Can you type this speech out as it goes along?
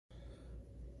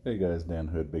Hey guys, Dan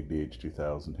Hood, Big DH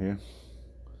 2000 here.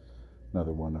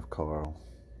 Another one of Karl's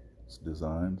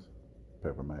designs,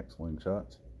 Peppermax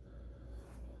Slingshots.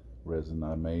 Resin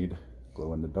I made,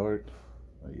 glow in the dark,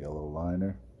 a yellow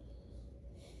liner.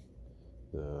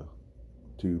 The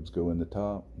tubes go in the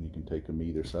top. You can take them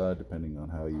either side depending on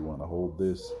how you want to hold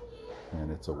this,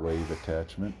 and it's a wave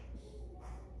attachment.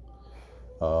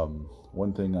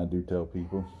 One thing I do tell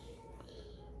people,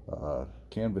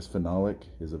 canvas phenolic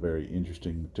is a very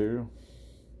interesting material.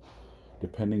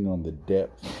 Depending on the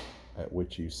depth at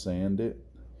which you sand it,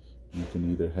 you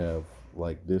can either have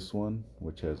like this one,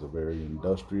 which has a very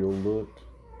industrial look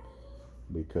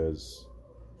because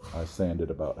I sanded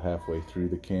about halfway through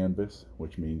the canvas,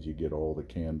 which means you get all the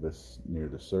canvas near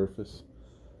the surface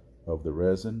of the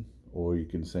resin, or you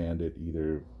can sand it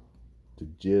either to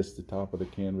just the top of the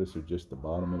canvas or just the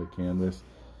bottom of the canvas,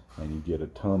 and you get a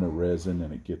ton of resin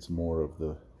and it gets more of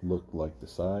the look like the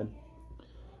side.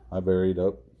 I varied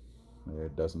up.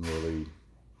 It doesn't really,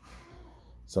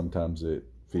 sometimes it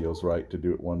feels right to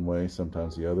do it one way,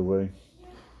 sometimes the other way.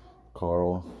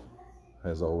 Karl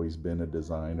has always been a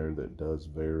designer that does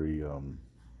very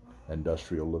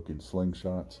industrial looking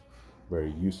slingshots,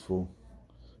 very useful,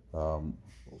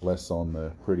 less on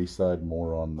the pretty side,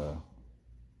 more on the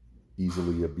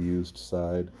easily abused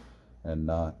side, and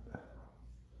not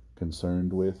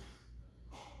concerned with,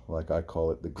 like I call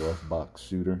it, the glove box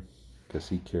shooter, because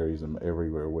he carries them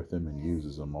everywhere with him and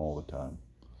uses them all the time.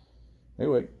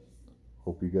 Anyway,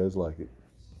 hope you guys like it.